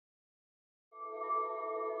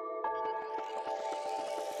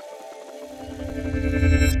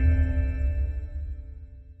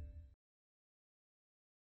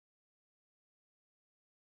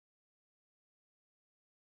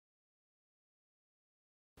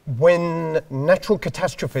When natural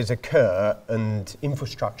catastrophes occur and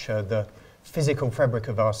infrastructure, the physical fabric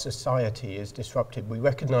of our society, is disrupted, we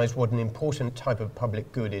recognize what an important type of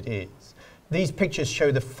public good it is. These pictures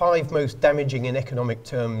show the 5 most damaging in economic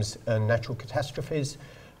terms natural catastrophes,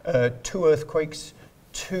 2 earthquakes,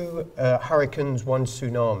 2 hurricanes, 1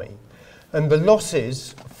 tsunami. And the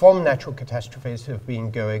losses from natural catastrophes have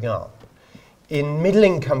been going up. In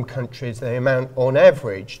middle-income countries, they amount on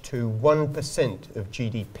average to 1% of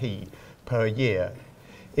GDP per year.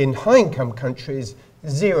 In high-income countries,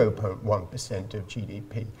 0.1% of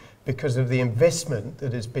GDP because of the investment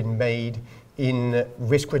that has been made in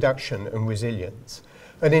risk reduction and resilience.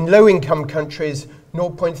 And in low-income countries,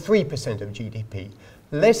 0.3% of GDP,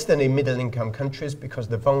 less than in middle-income countries because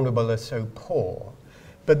the vulnerable are so poor.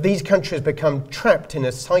 But these countries become trapped in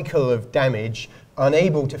a cycle of damage,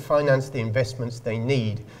 unable to finance the investments they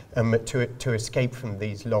need to escape from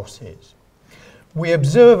these losses. We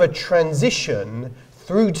observe a transition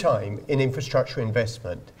through time in infrastructure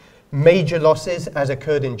investment. Major losses, as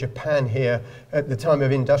occurred in Japan here at the time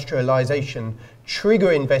of industrialization,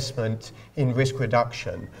 trigger investment in risk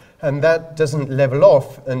reduction. And that doesn't level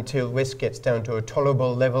off until risk gets down to a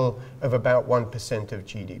tolerable level of about 1% of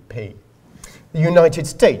GDP. The United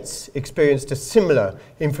States experienced a similar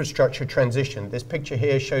infrastructure transition. This picture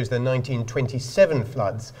here shows the 1927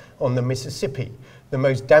 floods on the Mississippi, the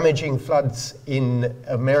most damaging floods in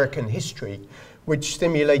American history, which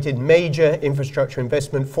stimulated major infrastructure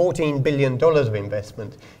investment, $14 billion of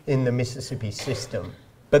investment in the Mississippi system.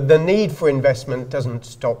 But the need for investment doesn't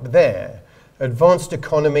stop there. Advanced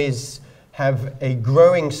economies have a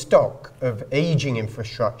growing stock of aging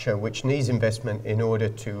infrastructure which needs investment in order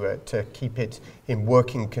to keep it in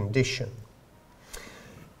working condition.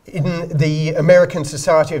 In the American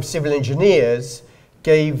Society of Civil Engineers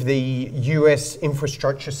gave the US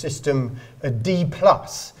infrastructure system a D+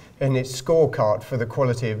 in its scorecard for the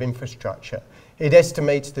quality of infrastructure. It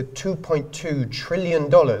estimates that $2.2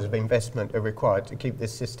 trillion of investment are required to keep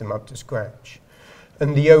this system up to scratch.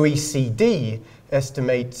 And the OECD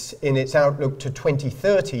estimates in its outlook to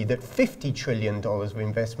 2030 that $50 trillion of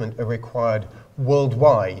investment are required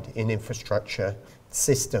worldwide in infrastructure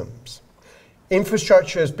systems.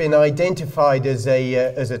 Infrastructure has been identified as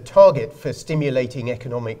a target for stimulating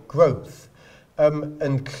economic growth.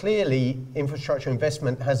 And clearly, infrastructure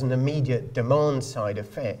investment has an immediate demand side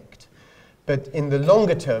effect. But in the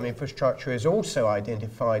longer term, infrastructure is also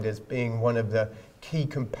identified as being one of the key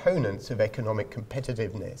components of economic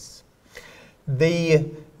competitiveness. The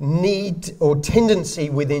need or tendency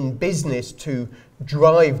within business to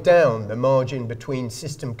drive down the margin between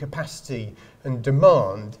system capacity and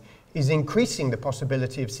demand is increasing the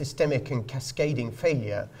possibility of systemic and cascading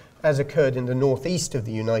failure, as occurred in the northeast of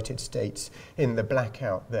the United States in the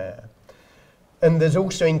blackout there. And there's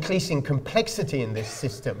also increasing complexity in this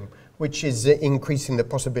system, which is increasing the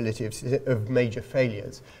possibility of major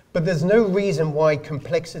failures. But there's no reason why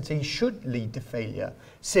complexity should lead to failure.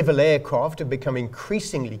 Civil aircraft have become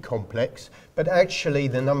increasingly complex, but actually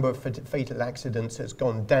the number of fatal accidents has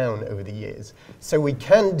gone down over the years. So we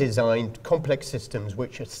can design complex systems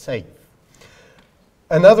which are safe.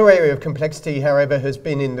 Another area of complexity, however, has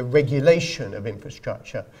been in the regulation of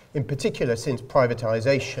infrastructure, in particular since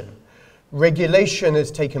privatization. Regulation has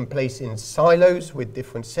taken place in silos with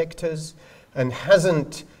different sectors and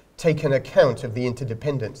hasn't taken account of the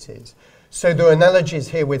interdependencies. So there are analogies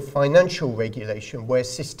here with financial regulation where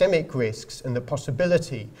systemic risks and the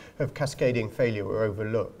possibility of cascading failure are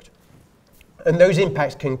overlooked. And those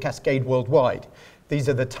impacts can cascade worldwide. These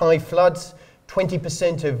are the Thai floods.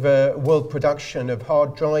 20% of world production of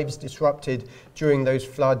hard drives disrupted during those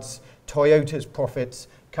floods. Toyota's profits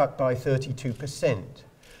cut by 32%.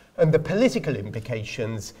 And the political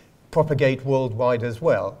implications propagate worldwide as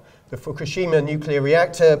well. The Fukushima nuclear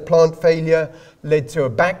reactor plant failure led to a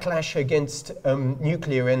backlash against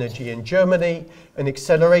nuclear energy in Germany, an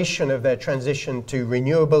acceleration of their transition to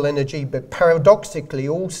renewable energy, but paradoxically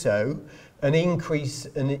also an increase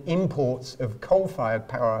in imports of coal-fired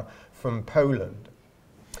power from Poland.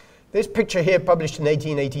 This picture here, published in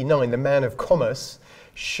 1889, The Man of Commerce,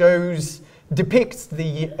 depicts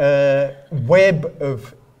the web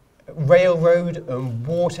of railroad and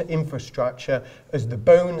water infrastructure as the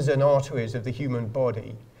bones and arteries of the human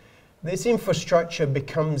body. This infrastructure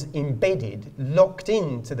becomes embedded, locked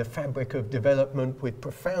into the fabric of development with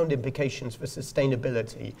profound implications for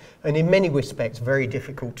sustainability, and in many respects very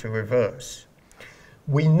difficult to reverse.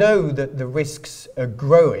 We know that the risks are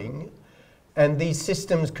growing, and these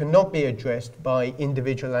systems cannot be addressed by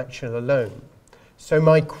individual action alone. So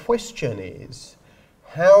my question is,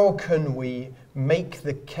 how can we make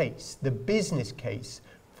the case, the business case,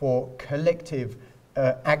 for collective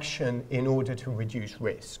action in order to reduce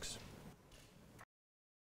risks?